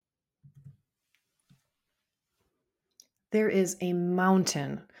There is a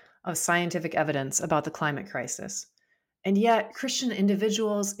mountain of scientific evidence about the climate crisis. And yet, Christian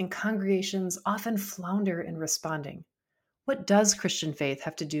individuals and congregations often flounder in responding. What does Christian faith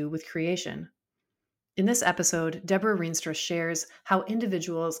have to do with creation? In this episode, Debra Rienstra shares how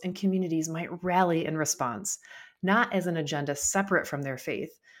individuals and communities might rally in response, not as an agenda separate from their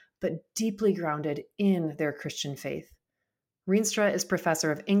faith, but deeply grounded in their Christian faith. Rienstra is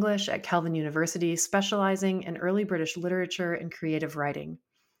professor of English at Calvin University, specializing in early British literature and creative writing.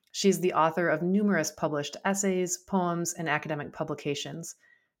 She's the author of numerous published essays, poems, and academic publications.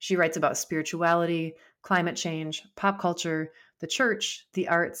 She writes about spirituality, climate change, pop culture, the church, the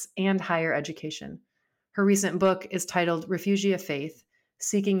arts, and higher education. Her recent book is titled Refugia Faith: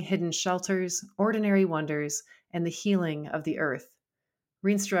 Seeking Hidden Shelters, Ordinary Wonders, and the Healing of the Earth.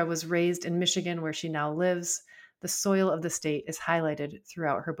 Rienstra was raised in Michigan, where she now lives. The soil of the state is highlighted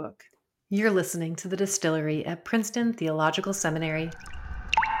throughout her book. You're listening to The Distillery at Princeton Theological Seminary.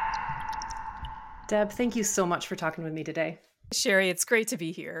 Deb, thank you so much for talking with me today. Sherry, it's great to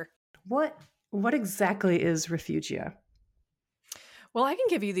be here. What exactly is refugia? Well, I can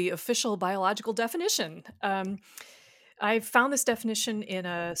give you the official biological definition. I found this definition in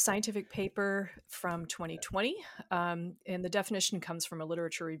a scientific paper from 2020, and the definition comes from a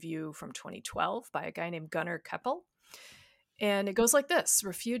literature review from 2012 by a guy named Gunnar Keppel. And it goes like this: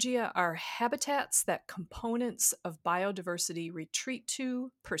 refugia are habitats that components of biodiversity retreat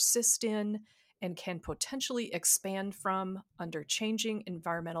to, persist in, and can potentially expand from under changing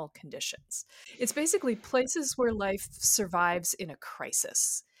environmental conditions. It's basically places where life survives in a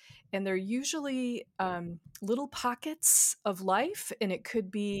crisis. And they're usually little pockets of life, and it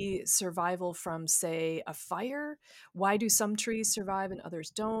could be survival from, say, a fire. Why do some trees survive and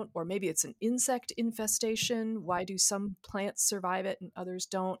others don't? Or maybe it's an insect infestation. Why do some plants survive it and others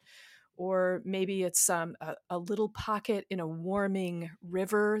don't? Or maybe it's a little pocket in a warming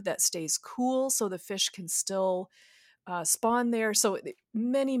river that stays cool so the fish can still spawn there. So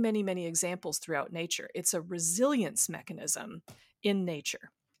many, many, many examples throughout nature. It's a resilience mechanism in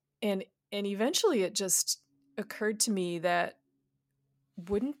nature. And eventually it just occurred to me that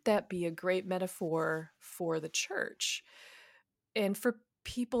wouldn't that be a great metaphor for the church and for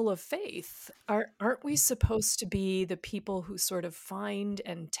people of faith? Aren't we supposed to be the people who sort of find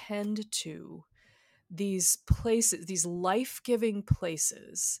and tend to these places, these life-giving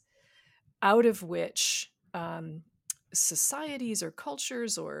places, out of which societies or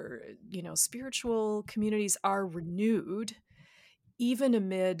cultures or spiritual communities are renewed, even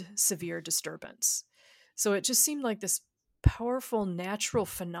amid severe disturbance? So it just seemed like this powerful natural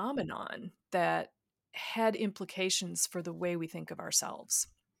phenomenon that had implications for the way we think of ourselves.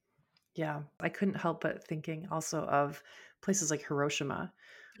 Yeah, I couldn't help but thinking also of places like Hiroshima,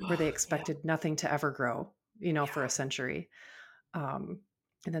 where they expected nothing to ever grow, for a century. And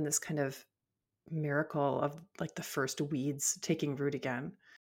then this kind of miracle of like the first weeds taking root again.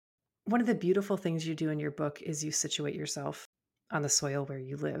 One of the beautiful things you do in your book is you situate yourself on the soil where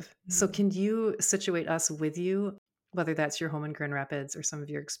you live. So can you situate us with you, whether that's your home in Grand Rapids or some of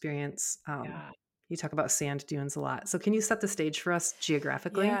your experience? You talk about sand dunes a lot. So can you set the stage for us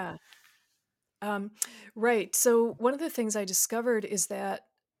geographically? Yeah. Right. So one of the things I discovered is that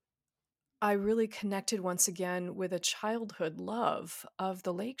I really connected once again with a childhood love of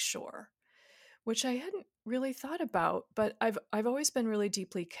the lakeshore, which I hadn't really thought about, but I've always been really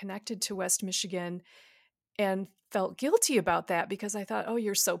deeply connected to West Michigan and felt guilty about that because I thought, oh,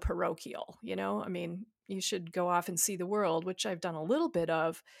 you're so parochial, I mean, you should go off and see the world, which I've done a little bit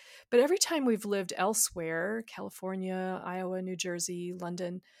of. But every time we've lived elsewhere, California, Iowa, New Jersey,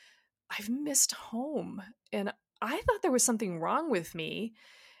 London, I've missed home. And I thought there was something wrong with me.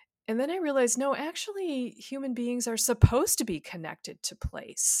 And then I realized, no, actually, human beings are supposed to be connected to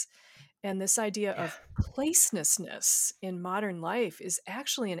place. And this idea of placelessness in modern life is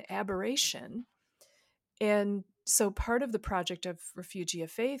actually an aberration. And so part of the project of Refugia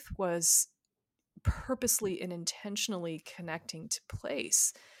Faith was purposely and intentionally connecting to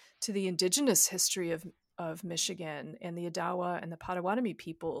place, to the indigenous history of Michigan and the Odawa and the Potawatomi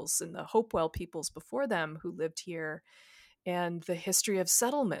peoples and the Hopewell peoples before them who lived here, and the history of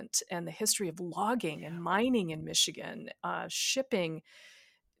settlement and the history of logging and mining in Michigan, shipping,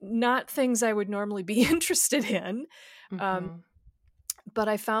 not things I would normally be interested in. But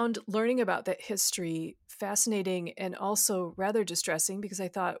I found learning about that history fascinating and also rather distressing because I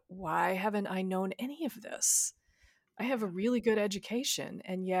thought, why haven't I known any of this? I have a really good education,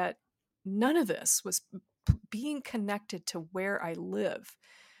 and yet none of this was being connected to where I live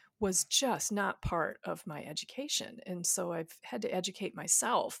was just not part of my education. And so I've had to educate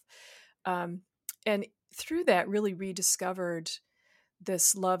myself. And through that, really rediscovered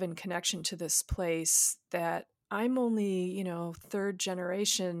this love and connection to this place that I'm only, third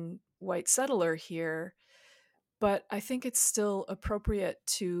generation white settler here, but I think it's still appropriate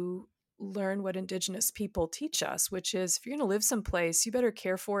to learn what Indigenous people teach us, which is if you're going to live someplace, you better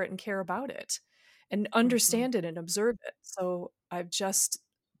care for it and care about it and Hmm. understand it and observe it. So I've just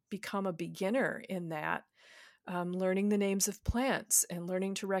become a beginner in that, learning the names of plants and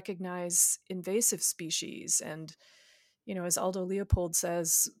learning to recognize invasive species. And, as Aldo Leopold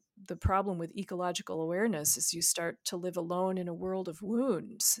says, the problem with ecological awareness is you start to live alone in a world of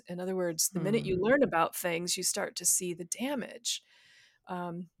wounds. In other words, the minute you learn about things, you start to see the damage.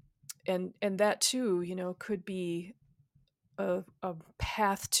 Um, and that too, could be a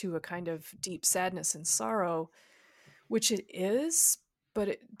path to a kind of deep sadness and sorrow, which it is,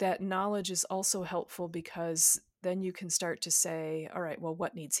 but that knowledge is also helpful because then you can start to say, all right, well,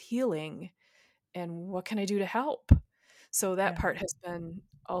 what needs healing and what can I do to help? So that Yeah. part has been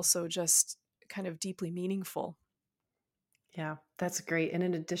also just kind of deeply meaningful. Yeah, that's great. And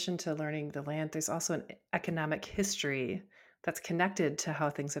in addition to learning the land, there's also an economic history that's connected to how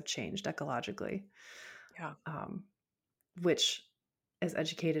things have changed ecologically, Yeah. um, which, as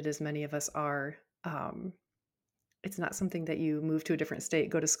educated as many of us are, um, it's not something that you move to a different state,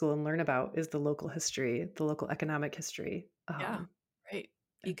 go to school, and learn about is the local history, the local economic history, Yeah. Right.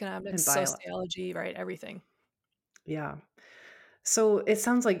 and, Economics, and bio. sociology, right? Everything. Yeah. So it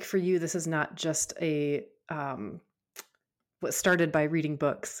sounds like for you, this is not just what started by reading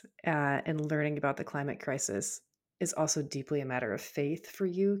books and learning about the climate crisis is also deeply a matter of faith for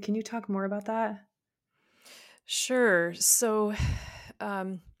you. Can you talk more about that? Sure. So,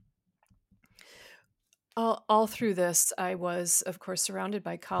 um, all through this, I was, of course, surrounded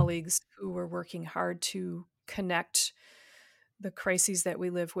by colleagues who were working hard to connect the crises that we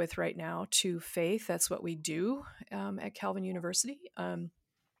live with right now to faith. That's what we do at Calvin University.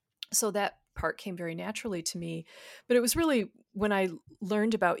 So that part came very naturally to me. But it was really when I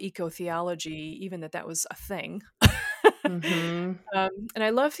learned about eco theology, even that was a thing. Mm-hmm. And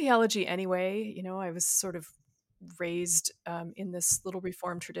I love theology anyway. I was sort of raised in this little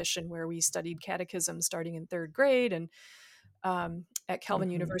Reformed tradition where we studied catechism starting in third grade. And at Calvin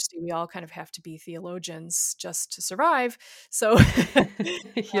Mm-hmm. University, we all kind of have to be theologians just to survive. So,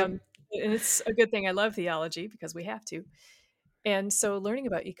 Yep. um, and it's a good thing I love theology because we have to. And so learning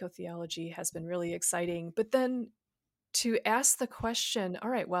about eco theology has been really exciting. But then to ask the question, all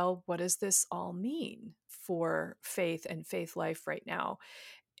right, well, what does this all mean for faith and faith life right now?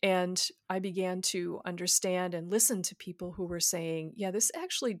 And I began to understand and listen to people who were saying, yeah, this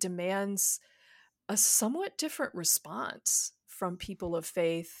actually demands a somewhat different response from people of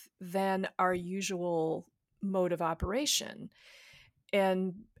faith than our usual mode of operation.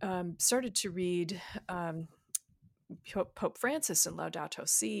 And started to read Pope Francis and Laudato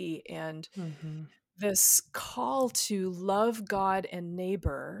Si, and Mm-hmm. this call to love God and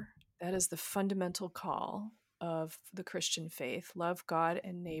neighbor. That is the fundamental call of the Christian faith: love God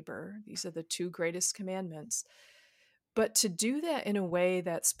and neighbor. These are the two greatest commandments. But to do that in a way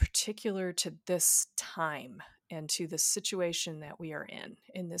that's particular to this time and to the situation that we are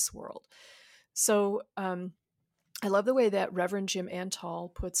in this world. So I love the way that Reverend Jim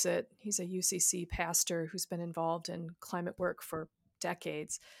Antal puts it. He's a UCC pastor who's been involved in climate work for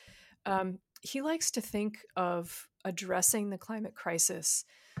decades. He likes to think of addressing the climate crisis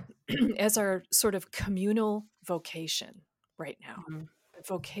as our sort of communal vocation right now, Mm-hmm. the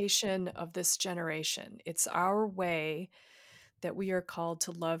vocation of this generation. It's our way that we are called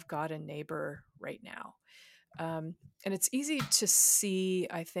to love God and neighbor right now. And it's easy to see,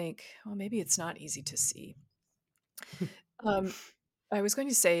 I think, well, maybe it's not easy to see. Um, I was going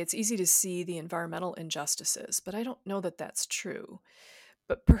to say it's easy to see the environmental injustices, but I don't know that that's true.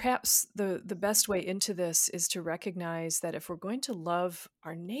 But perhaps the best way into this is to recognize that if we're going to love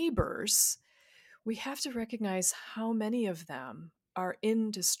our neighbors, we have to recognize how many of them are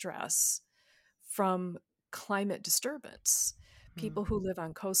in distress from climate disturbance. People who live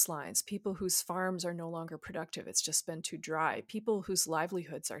on coastlines, people whose farms are no longer productive, it's just been too dry, people whose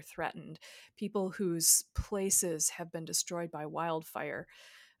livelihoods are threatened, people whose places have been destroyed by wildfire.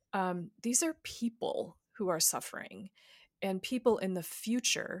 These are people who are suffering, and people in the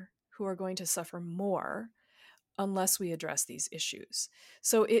future who are going to suffer more unless we address these issues.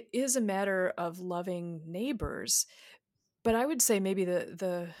 So it is a matter of loving neighbors, but I would say maybe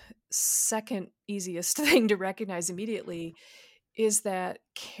the second easiest thing to recognize immediately is that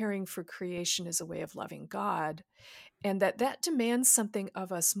caring for creation is a way of loving God, and that demands something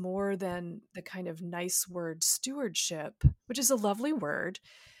of us more than the kind of nice word stewardship, which is a lovely word,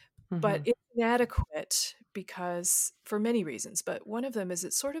 But Hmm. it's inadequate because for many reasons, but one of them is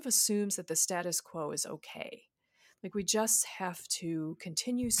it sort of assumes that the status quo is okay. Like we just have to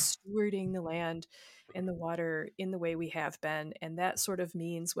continue stewarding the land and the water in the way we have been. And that sort of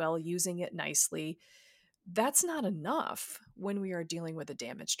means, well, using it nicely. That's not enough when we are dealing with a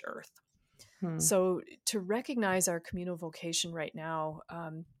damaged earth. Hmm. So to recognize our communal vocation right now,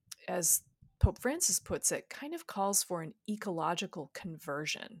 as Pope Francis puts it, kind of calls for an ecological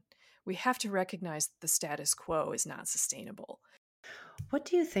conversion. We have to recognize that the status quo is not sustainable. What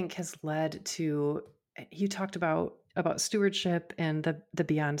do you think has led to you talked about stewardship and the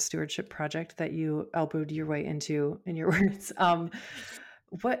Beyond Stewardship project that you elbowed your way into in your words.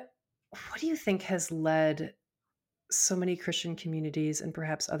 What what do you think has led so many Christian communities and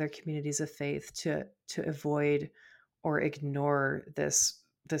perhaps other communities of faith to avoid or ignore this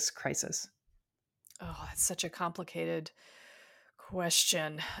crisis? Oh, that's such a complicated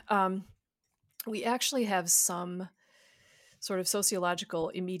question. Um, we actually have some sort of sociological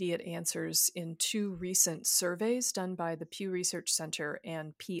immediate answers in two recent surveys done by the Pew Research Center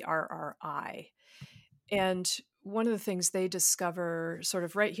and PRRI. And one of the things they discover, sort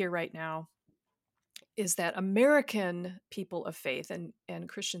of right here, right now, is that American people of faith, and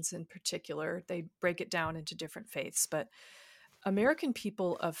Christians in particular, they break it down into different faiths, but American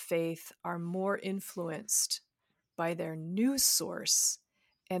people of faith are more influenced by their news source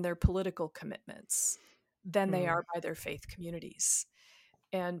and their political commitments than they Mm, are by their faith communities.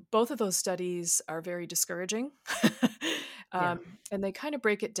 And both of those studies are very discouraging. yeah. um, and they kind of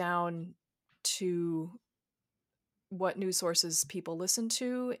break it down to what news sources people listen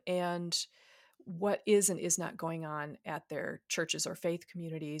to and what is and is not going on at their churches or faith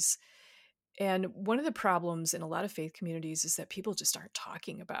communities. And one of the problems in a lot of faith communities is that people just aren't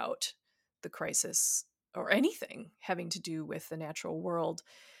talking about the crisis or anything having to do with the natural world.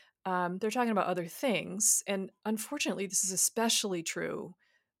 They're talking about other things. And unfortunately, this is especially true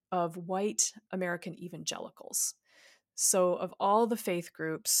of white American evangelicals. So, of all the faith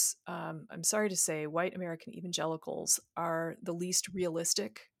groups, I'm sorry to say, white American evangelicals are the least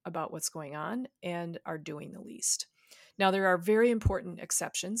realistic about what's going on and are doing the least. Now, there are very important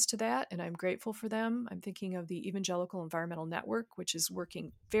exceptions to that, and I'm grateful for them. I'm thinking of the Evangelical Environmental Network, which is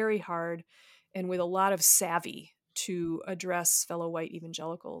working very hard and with a lot of savvy to address fellow white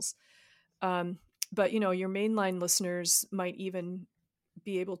evangelicals. Um, but, your mainline listeners might even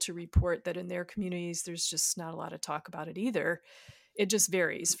be able to report that in their communities, there's just not a lot of talk about it either. It just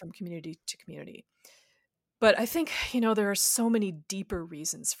varies from community to community. But I think, there are so many deeper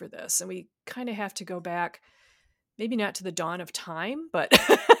reasons for this. And we kind of have to go back, maybe not to the dawn of time, but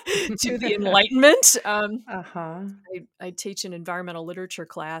to the Enlightenment. Uh-huh. I teach an environmental literature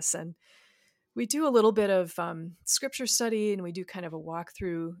class, and we do a little bit of scripture study, and we do kind of a walk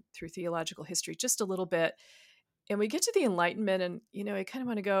through theological history, just a little bit. And we get to the Enlightenment, and I kind of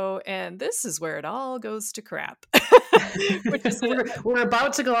want to go, and this is where it all goes to crap, which is We're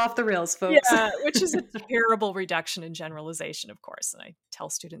about to go off the rails, folks. yeah, which is a terrible reduction in generalization, of course, and I tell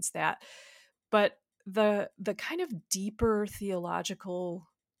students that. But the kind of deeper theological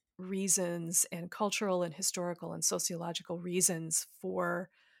reasons and cultural and historical and sociological reasons for,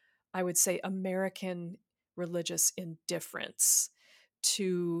 I would say, American religious indifference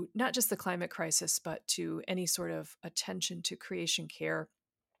to not just the climate crisis, but to any sort of attention to creation care,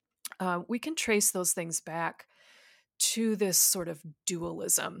 we can trace those things back to this sort of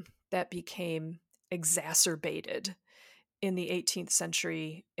dualism that became exacerbated in the 18th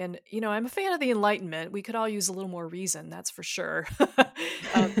century. And, I'm a fan of the Enlightenment. We could all use a little more reason, that's for sure.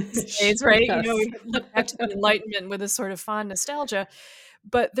 These days, Sure, right? yes. We look back to the Enlightenment with this sort of fond nostalgia.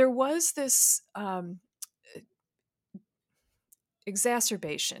 But there was this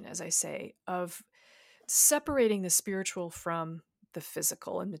exacerbation, as I say, of separating the spiritual from the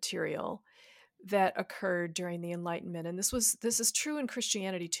physical and material that occurred during the Enlightenment. And this is true in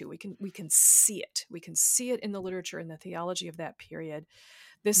Christianity too. We can see it. We can see it in the literature and the theology of that period.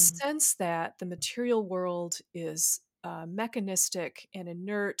 This Mm, sense that the material world is mechanistic and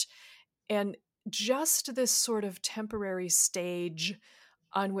inert, and just this sort of temporary stage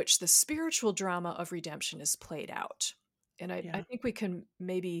on which the spiritual drama of redemption is played out. And I yeah. think we can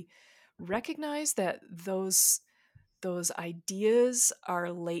maybe recognize that those ideas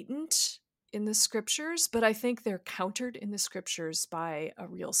are latent in the scriptures, but I think they're countered in the scriptures by a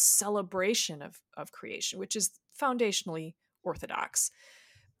real celebration of creation, which is foundationally orthodox.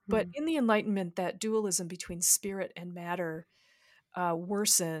 But Mm. in the Enlightenment, that dualism between spirit and matter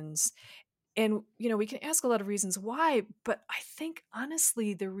worsens. And, we can ask a lot of reasons why, but I think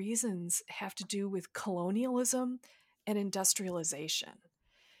honestly, the reasons have to do with colonialism and industrialization.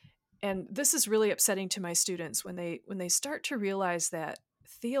 And this is really upsetting to my students when they start to realize that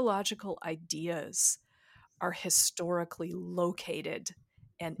theological ideas are historically located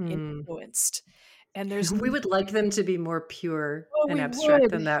and Hmm. influenced. And there's We would like them to be more pure oh, and we abstract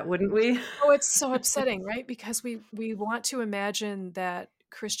would. than that, wouldn't we? Oh, it's so upsetting, right? Because we want to imagine that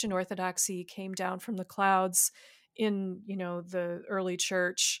Christian orthodoxy came down from the clouds in, the early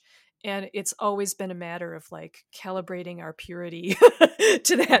church, and it's always been a matter of like calibrating our purity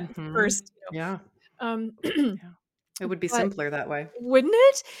to that Hmm. first, Yeah. Yeah. It would be but simpler that way. wouldn't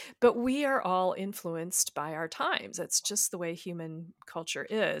it? But we are all influenced by our times. That's just the way human culture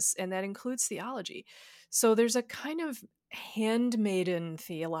is, and that includes theology. So there's a kind of handmaiden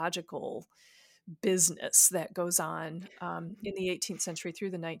theological business that goes on in the 18th century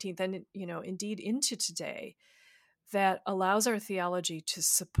through the 19th, and indeed into today, that allows our theology to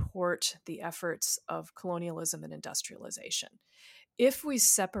support the efforts of colonialism and industrialization. If we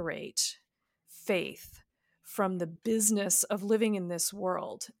separate faith from the business of living in this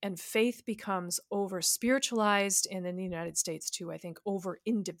world, and faith becomes over spiritualized, and in the United States too, I think over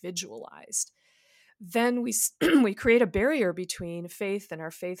individualized, then we create a barrier between faith and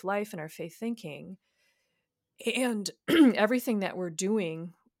our faith life and our faith thinking and everything that we're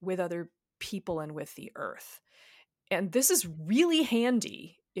doing with other people and with the earth. And this is really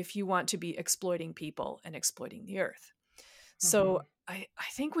handy if you want to be exploiting people and exploiting the earth. So Hmm. I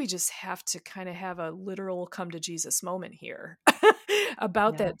think we just have to kind of have a literal come to Jesus moment here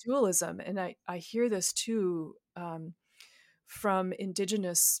about Yeah. that dualism. And I hear this too from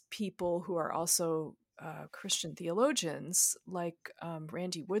indigenous people who are also Christian theologians, like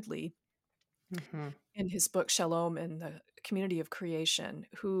Randy Woodley Hmm. in his book Shalom and the Community of Creation,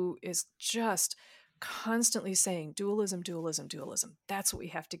 who is just constantly saying dualism, dualism, dualism. That's what we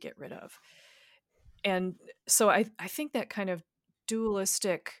have to get rid of. And so I think that kind of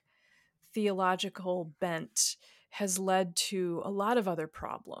dualistic theological bent has led to a lot of other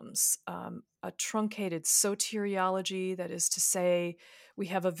problems. A truncated soteriology, that is to say, we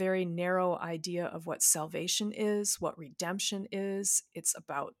have a very narrow idea of what salvation is, what redemption is. It's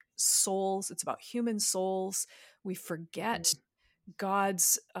about souls, it's about human souls. We forget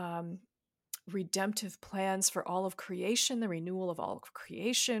God's redemptive plans for all of creation, the renewal of all of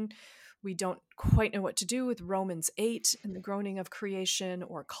creation. We don't quite know what to do with Romans 8 and the groaning of creation,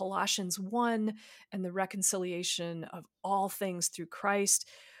 or Colossians 1 and the reconciliation of all things through Christ.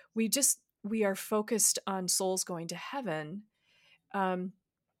 We are focused on souls going to heaven. Um,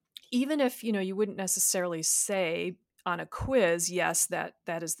 Even if, you wouldn't necessarily say on a quiz, yes, that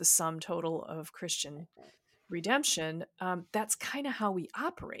is the sum total of Christian redemption. That's kind of how we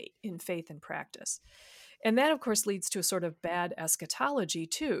operate in faith and practice. And that, of course, leads to a sort of bad eschatology,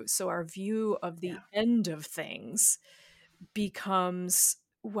 too. So our view of the Yeah. end of things becomes,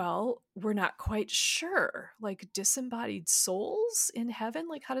 well, we're not quite sure. Like disembodied souls in heaven?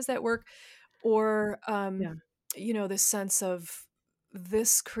 Like, how does that work? Or, Yeah. this sense of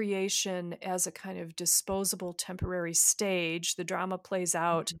this creation as a kind of disposable temporary stage. The drama plays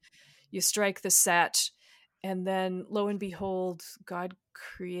out, Mhm. you strike the set, and then lo and behold, God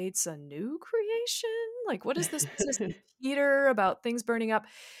creates a new creation. Like, what is this business in Peter about things burning up?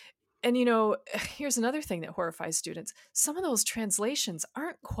 And here's another thing that horrifies students: some of those translations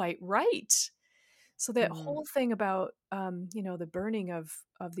aren't quite right. So that Mm. whole thing about the burning of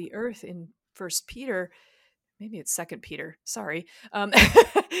the earth in First Peter, maybe it's Second Peter, sorry, That's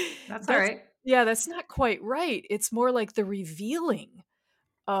all that's right. yeah, that's not quite right. It's more like the revealing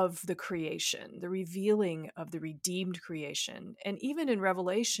of the creation, the revealing of the redeemed creation. And even in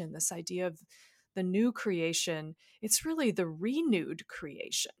Revelation, this idea of the new creation, it's really the renewed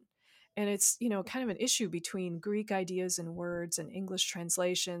creation. And it's, kind of an issue between Greek ideas and words and English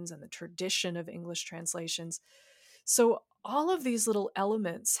translations and the tradition of English translations. So all of these little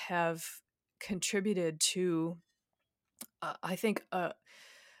elements have contributed to, I think, a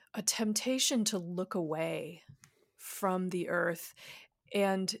temptation to look away from the earth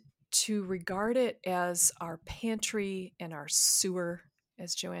and to regard it as our pantry and our sewer,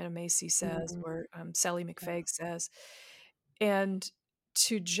 as Joanna Macy says, Mm. or Sally Yeah. McFaig says, and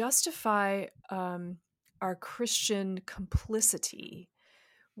to justify our Christian complicity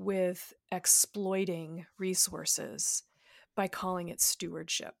with exploiting resources by calling it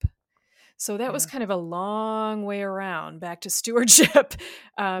stewardship. So that was Yeah. kind of a long way around back to stewardship.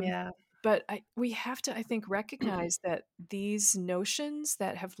 Um, Yeah. but we have to, I think, recognize that these notions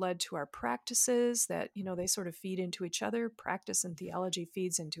that have led to our practices, that, they sort of feed into each other, practice and theology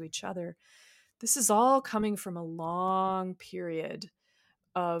feeds into each other. This is all coming from a long period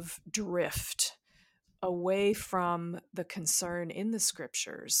of drift away from the concern in the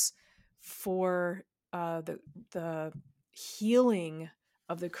scriptures for the healing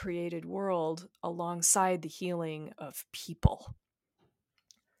of the created world alongside the healing of people.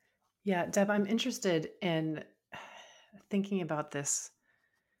 Yeah, Deb, I'm interested in thinking about this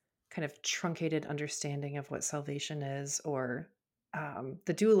kind of truncated understanding of what salvation is, or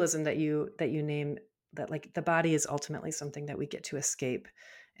the dualism that you name, that like the body is ultimately something that we get to escape,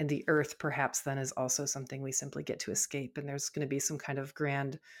 and the earth perhaps then is also something we simply get to escape, and there's going to be some kind of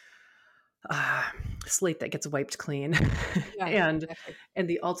grand uh, slate that gets wiped clean. Yeah, and exactly. and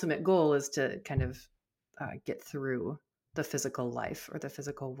the ultimate goal is to kind of get through the physical life or the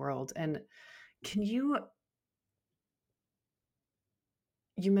physical world. And can you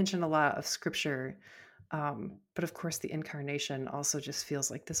mentioned a lot of scripture, but of course the incarnation also just feels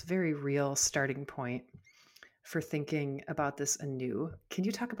like this very real starting point for thinking about this anew. Can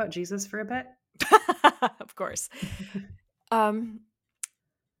you talk about Jesus for a bit? Of course. Um,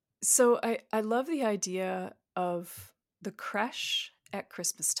 so I love the idea of the creche at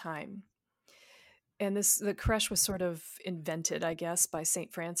Christmas time. And the creche was sort of invented, I guess, by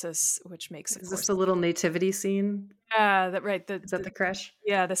Saint Francis, which makes, of Is this course, the little nativity scene? yeah, that right. Is that the creche?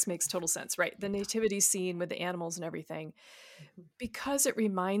 Yeah, this makes total sense, right? The nativity scene with the animals and everything, because it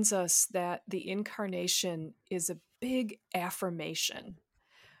reminds us that the incarnation is a big affirmation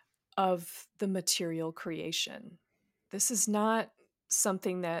of the material creation. This is not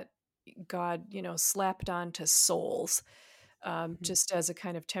something that God, slapped onto souls Mhm. just as a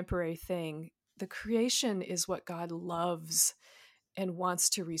kind of temporary thing. The creation is what God loves and wants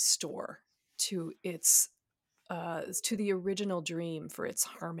to restore to its to the original dream for its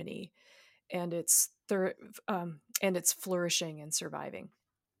harmony and and its flourishing and surviving.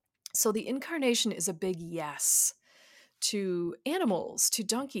 So the incarnation is a big yes to animals, to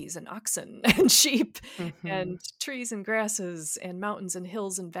donkeys and oxen and sheep Mhm. and trees and grasses and mountains and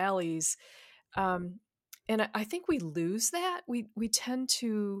hills and valleys. Um, and I think we lose that. We tend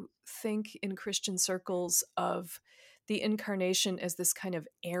to think in Christian circles of the incarnation as this kind of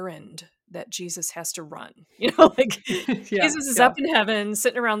errand that Jesus has to run. Like Yeah, Jesus is up yeah. in heaven,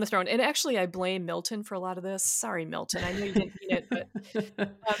 sitting around the throne. And actually, I blame Milton for a lot of this. Sorry, Milton. I know you didn't mean it, but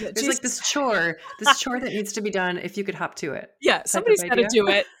There's like Jesus. this chore that needs to be done if you could hop to it Yeah, type of somebody's got to idea. do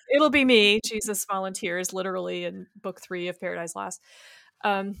it. It'll be me. Jesus volunteers literally in book 3 of Paradise Lost.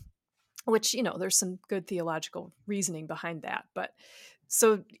 Um, which, there's some good theological reasoning behind that. But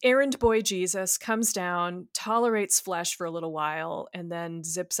so errand boy Jesus comes down, tolerates flesh for a little while, and then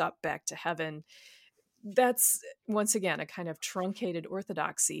zips up back to heaven. That's once again a kind of truncated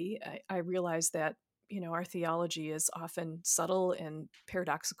orthodoxy. I realize that our theology is often subtle and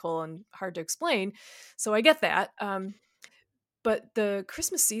paradoxical and hard to explain, so I get that. But the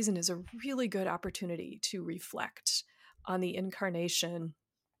Christmas season is a really good opportunity to reflect on the incarnation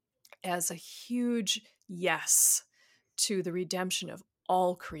as a huge yes to the redemption of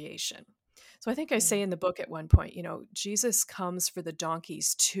all creation. So I think I Yeah. say in the book at one point, Jesus comes for the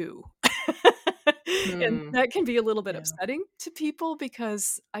donkeys too. And Hmm. that can be a little bit Yeah. upsetting to people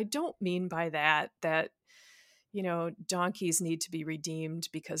because I don't mean by that donkeys need to be redeemed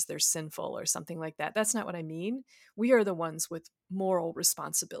because they're sinful or something like that. That's not what I mean. We are the ones with moral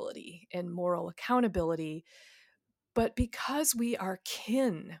responsibility and moral accountability. But because we are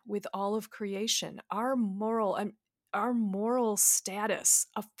kin with all of creation, our moral status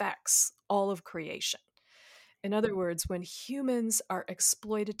affects all of creation. In other words, when humans are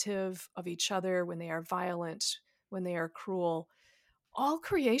exploitative of each other, when they are violent, when they are cruel, all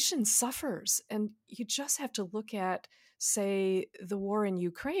creation suffers. And you just have to look at, say, the war in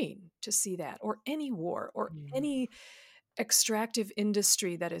Ukraine to see that, or any war, or Hmm. any extractive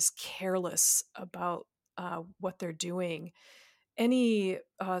industry that is careless about what they're doing, any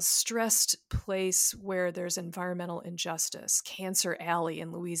stressed place where there's environmental injustice, Cancer Alley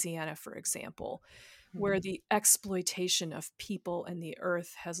in Louisiana, for example, where Hmm. the exploitation of people and the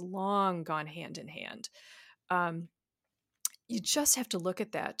earth has long gone hand in hand. Um, you just have to look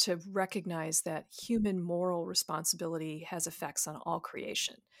at that to recognize that human moral responsibility has effects on all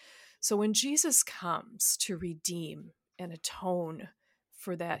creation. So when Jesus comes to redeem and atone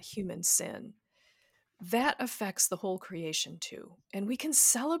for that human sin, that affects the whole creation too. And we can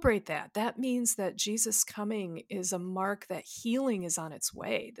celebrate that. That means that Jesus coming is a mark that healing is on its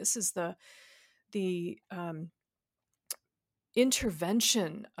way. This is the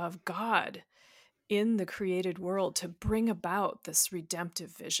intervention of God in the created world to bring about this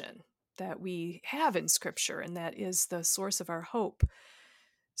redemptive vision that we have in scripture and that is the source of our hope.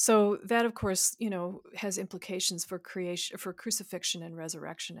 So that of course, has implications for creation, for crucifixion and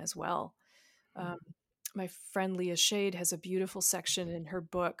resurrection as well. Um, Hmm. my friend Leah Shade has a beautiful section in her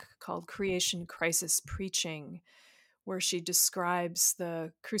book called Creation Crisis Preaching, where she describes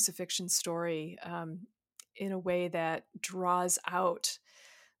the crucifixion story in a way that draws out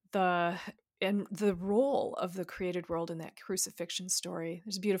the role of the created world in that crucifixion story.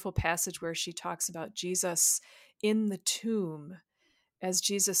 There's a beautiful passage where she talks about Jesus in the tomb as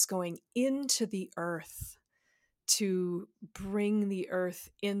Jesus going into the earth to bring the earth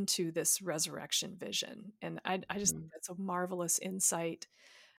into this resurrection vision. And I just think Mm. that's a marvelous insight.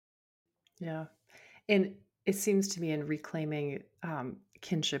 Yeah. And it seems to me in reclaiming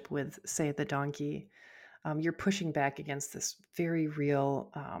kinship with, say, the donkey, you're pushing back against this very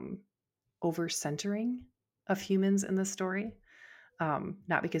real over centering of humans in the story.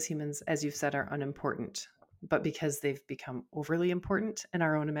 Not because humans, as you've said, are unimportant, but because they've become overly important in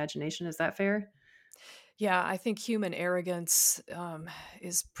our own imagination. Is that fair? Yeah, I think human arrogance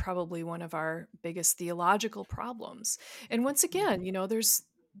is probably one of our biggest theological problems. And once again,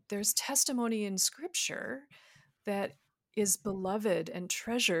 there's testimony in Scripture that is beloved and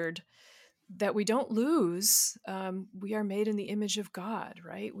treasured that we don't lose. We are made in the image of God,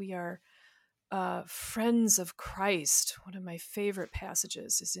 right? We are friends of Christ. One of my favorite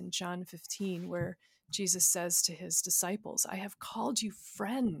passages is in John 15, where Jesus says to his disciples, I have called you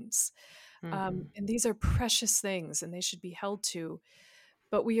friends. Hmm. And these are precious things and they should be held to.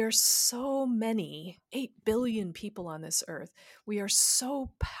 But we are so many, 8 billion people on this earth. We are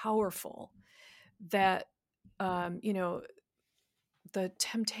so powerful that, you know, the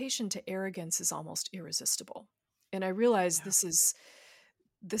temptation to arrogance is almost irresistible. And I realize Yeah.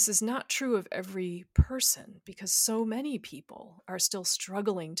 this is not true of every person because so many people are still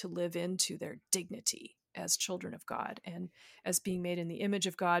struggling to live into their dignity as children of God and as being made in the image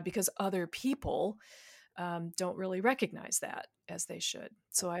of God because other people don't really recognize that as they should.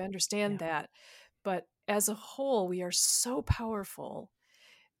 So I understand Yeah. that. But as a whole, we are so powerful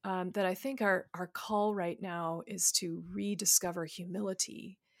that I think our call right now is to rediscover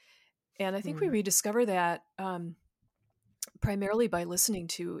humility. And I think we Mm. rediscover that primarily by listening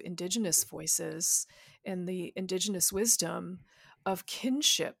to indigenous voices and the indigenous wisdom of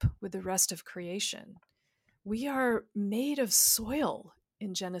kinship with the rest of creation. We are made of soil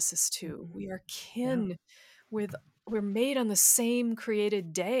in Genesis 2. Mhm. We are Yeah. kin with, we're made on the same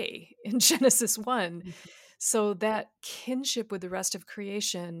created day in Genesis 1. Mhm. So that kinship with the rest of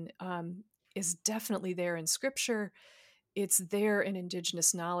creation is definitely there in scripture. It's there in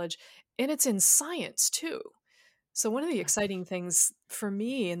indigenous knowledge, and it's in science too. So, one of the Yeah. exciting things for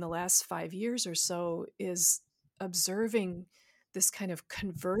me in the last 5 years or so is observing this kind of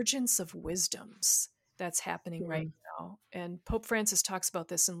convergence of wisdoms that's happening right Mm. now. And Pope Francis talks about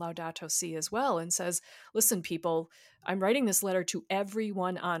this in Laudato Si as well and says, listen, people, I'm writing this letter to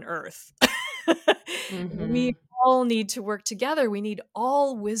everyone on earth. We Mhm. all need to work together. We need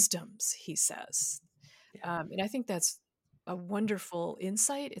all wisdoms, he says. Yeah. And I think that's a wonderful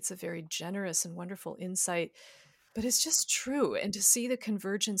insight. It's a very generous and wonderful insight, but it's just true. And to see the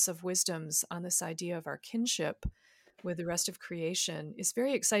convergence of wisdoms on this idea of our kinship with the rest of creation is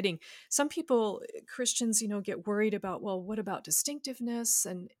very exciting. Some people, Christians, get worried about, well, what about distinctiveness?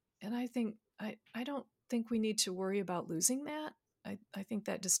 And I think I don't think we need to worry about losing that. I think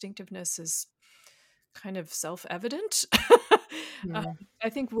that distinctiveness is kind of self-evident. um, Mm. I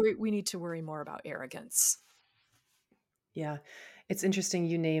think we need to worry more about arrogance. Yeah. It's interesting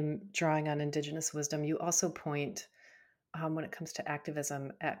you name drawing on indigenous wisdom. You also point, when it comes to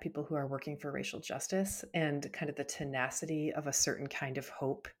activism, at people who are working for racial justice and kind of the tenacity of a certain kind of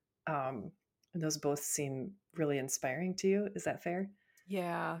hope. And those both seem really inspiring to you. Is that fair?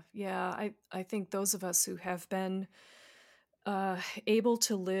 Yeah, yeah. I think those of us who have been able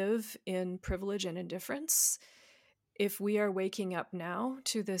to live in privilege and indifference, if we are waking up now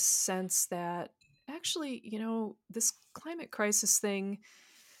to this sense that actually, this climate crisis thing,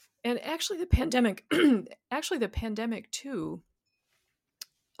 and actually the pandemic, actually the pandemic too,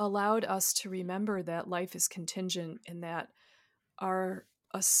 allowed us to remember that life is contingent and that our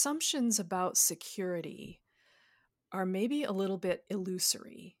assumptions about security are maybe a little bit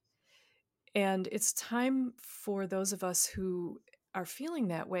illusory. And it's time for those of us who are feeling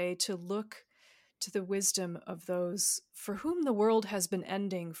that way to look to the wisdom of those for whom the world has been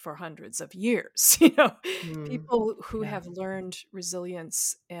ending for hundreds of years. Mm. People who Yeah. have learned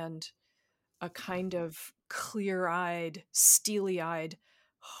resilience and a kind of clear eyed, steely eyed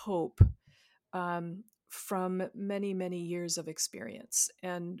hope from many, many years of experience.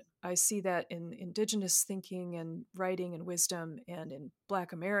 And I see that in indigenous thinking and writing and wisdom and in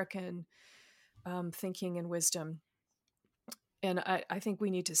Black American thinking and wisdom. And I think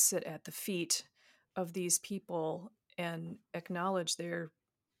we need to sit at the feet of these people and acknowledge their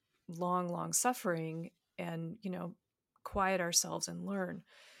long, long suffering and, quiet ourselves and learn.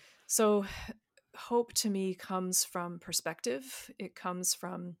 So, hope to me comes from perspective. It comes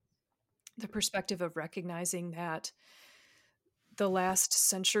from the perspective of recognizing that the last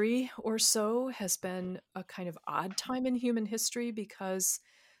century or so has been a kind of odd time in human history because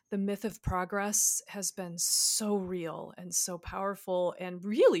the myth of progress has been so real and so powerful and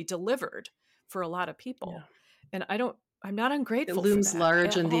really delivered for a lot of Yeah. people. And I'm not It ungrateful for looms that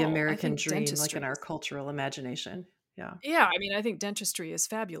large at in the all. I American think dream, like in dentistry our is, cultural imagination. Yeah. yeah, I mean, I think dentistry is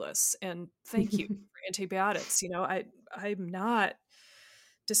fabulous. And thank you for antibiotics. I'm not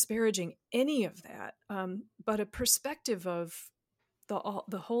disparaging any of that, but a perspective of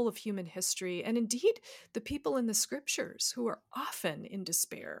the whole of human history, and indeed the people in the scriptures who are often in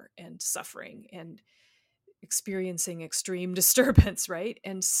despair and suffering and experiencing extreme disturbance, right?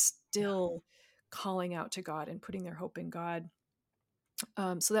 And Yeah. still calling out to God and putting their hope in God.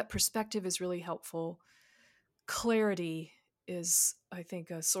 So that perspective is really helpful. Clarity is, I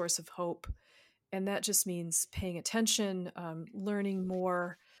think, a source of hope. And that just means paying attention, learning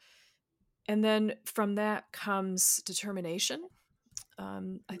more. And then from that comes determination.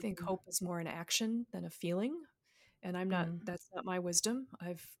 I think Mhm. hope is more an action than a feeling. And Mm. that's not my wisdom.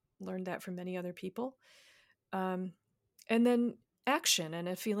 I've learned that from many other people. Um, and then action and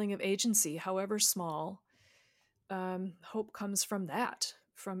a feeling of agency, however small. Hope comes from that,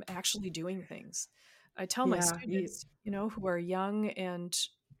 from actually doing things. I tell my Yeah. You, students, who are young and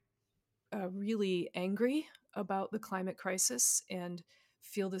really angry about the climate crisis and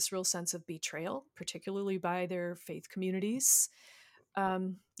feel this real sense of betrayal, particularly by their faith communities.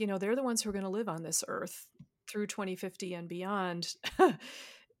 They're the ones who are going to live on this earth through 2050 and beyond. mhm.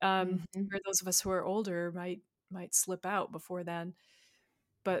 Where those of us who are older might slip out before then.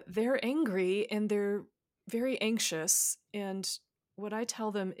 But they're angry and they're very anxious. And what I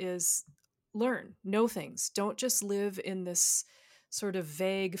tell them is learn, know things. Don't just live in this sort of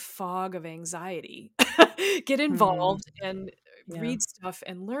vague fog of anxiety. Get Mm. involved and Yeah. read stuff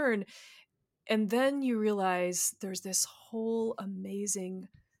and learn. And then you realize there's this whole amazing,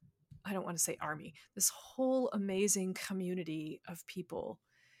 I don't want to say army, this whole amazing community of people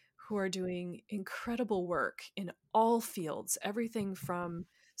who are doing incredible work in all fields, everything from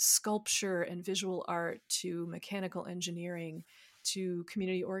sculpture and visual art to mechanical engineering to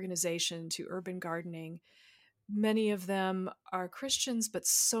community organization to urban gardening. Many of them are Christians, but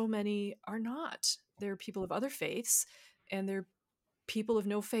so many are not. They're people of other faiths, and they're people of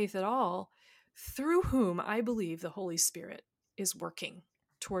no faith at all, through whom I believe the Holy Spirit is working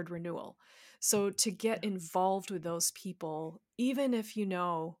toward renewal. So to get involved with those people, even if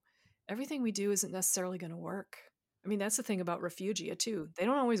everything we do isn't necessarily going to work. I mean, that's the thing about Refugia, too. They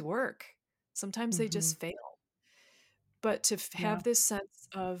don't always work, sometimes they Hmm. just fail. But to Yeah. have this sense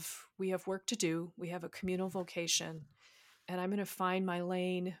of we have work to do, we have a communal vocation, and I'm going to find my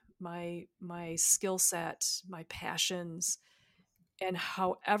lane, my skill set, my passions, and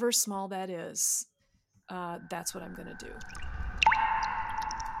however small that is, that's what I'm going to do.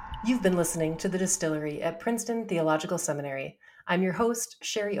 You've been listening to The Distillery at Princeton Theological Seminary. I'm your host,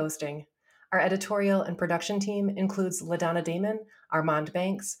 Sherry Osting. Our editorial and production team includes LaDonna Damon, Armand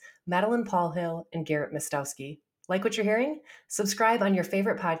Banks, Madeline Paulhill, and Garrett Mistowski. Like what you're hearing? Subscribe on your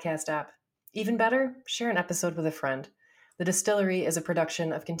favorite podcast app. Even better, share an episode with a friend. The Distillery is a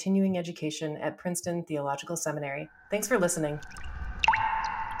production of continuing education at Princeton Theological Seminary. Thanks for listening.